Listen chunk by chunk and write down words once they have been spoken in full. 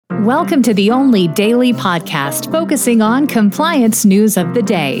Welcome to the only daily podcast focusing on compliance news of the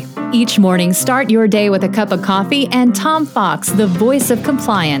day. Each morning, start your day with a cup of coffee and Tom Fox, the voice of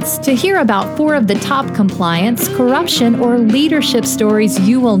compliance, to hear about 4 of the top compliance, corruption, or leadership stories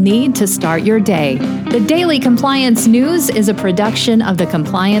you will need to start your day. The Daily Compliance News is a production of the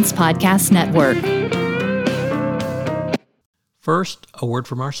Compliance Podcast Network. First, a word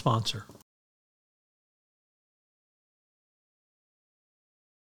from our sponsor.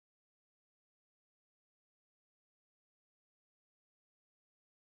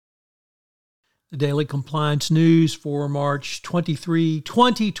 The Daily Compliance News for March 23,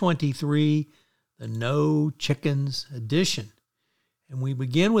 2023, the No Chickens edition. And we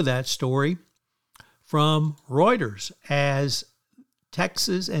begin with that story from Reuters as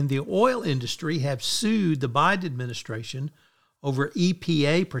Texas and the oil industry have sued the Biden administration over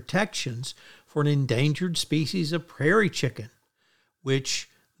EPA protections for an endangered species of prairie chicken, which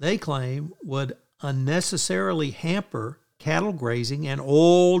they claim would unnecessarily hamper cattle grazing and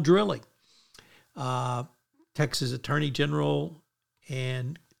oil drilling. Texas Attorney General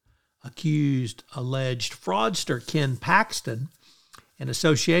and accused alleged fraudster Ken Paxton and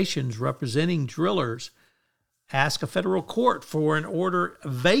associations representing drillers asked a federal court for an order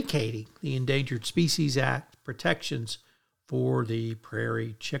vacating the Endangered Species Act protections for the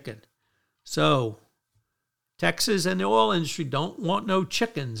prairie chicken. So, Texas and the oil industry don't want no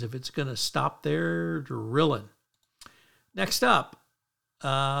chickens if it's going to stop their drilling. Next up,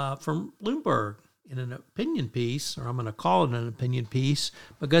 from Bloomberg, in an opinion piece, or I'm going to call it an opinion piece,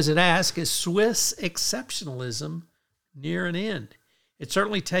 because it asks, is Swiss exceptionalism near an end? It's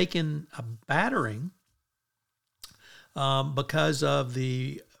certainly taken a battering because of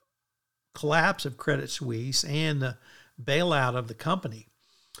the collapse of Credit Suisse and the bailout of the company.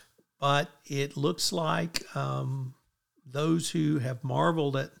 But it looks like those who have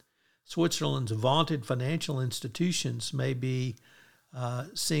marveled at Switzerland's vaunted financial institutions may be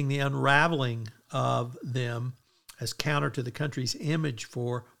seeing the unraveling of them as counter to the country's image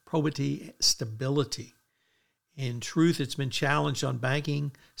for probity stability. In truth, it's been challenged on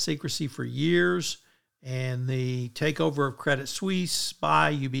banking secrecy for years, and the takeover of Credit Suisse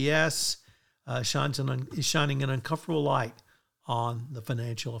by UBS is shining an uncomfortable light on the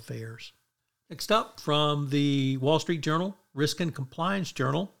financial affairs. Next up, from the Wall Street Journal, Risk and Compliance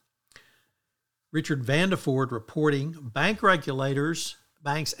Journal, Richard Vandeford reporting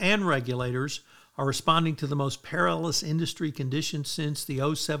banks and regulators are responding to the most perilous industry conditions since the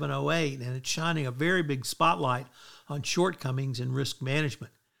 07-08, and it's shining a very big spotlight on shortcomings in risk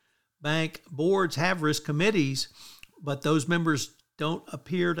management. Bank boards have risk committees, but those members don't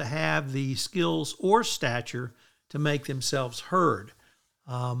appear to have the skills or stature to make themselves heard.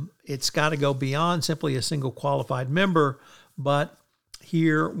 It's got to go beyond simply a single qualified member, but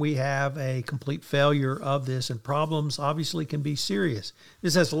here we have a complete failure of this, and problems obviously can be serious.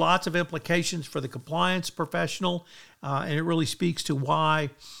 This has lots of implications for the compliance professional, and it really speaks to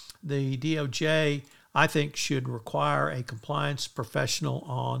why the DOJ, I think, should require a compliance professional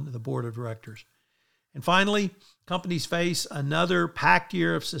on the board of directors. And finally, companies face another packed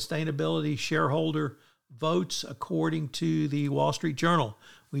year of sustainability shareholder votes, according to the Wall Street Journal.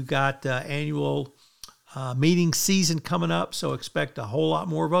 We've got annual meeting season coming up, so expect a whole lot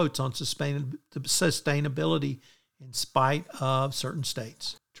more votes on sustainability in spite of certain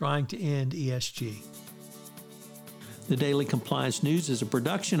states trying to end ESG. The Daily Compliance News is a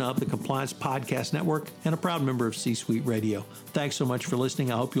production of the Compliance Podcast Network and a proud member of C-Suite Radio. Thanks so much for listening.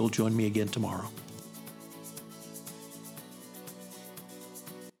 I hope you'll join me again tomorrow.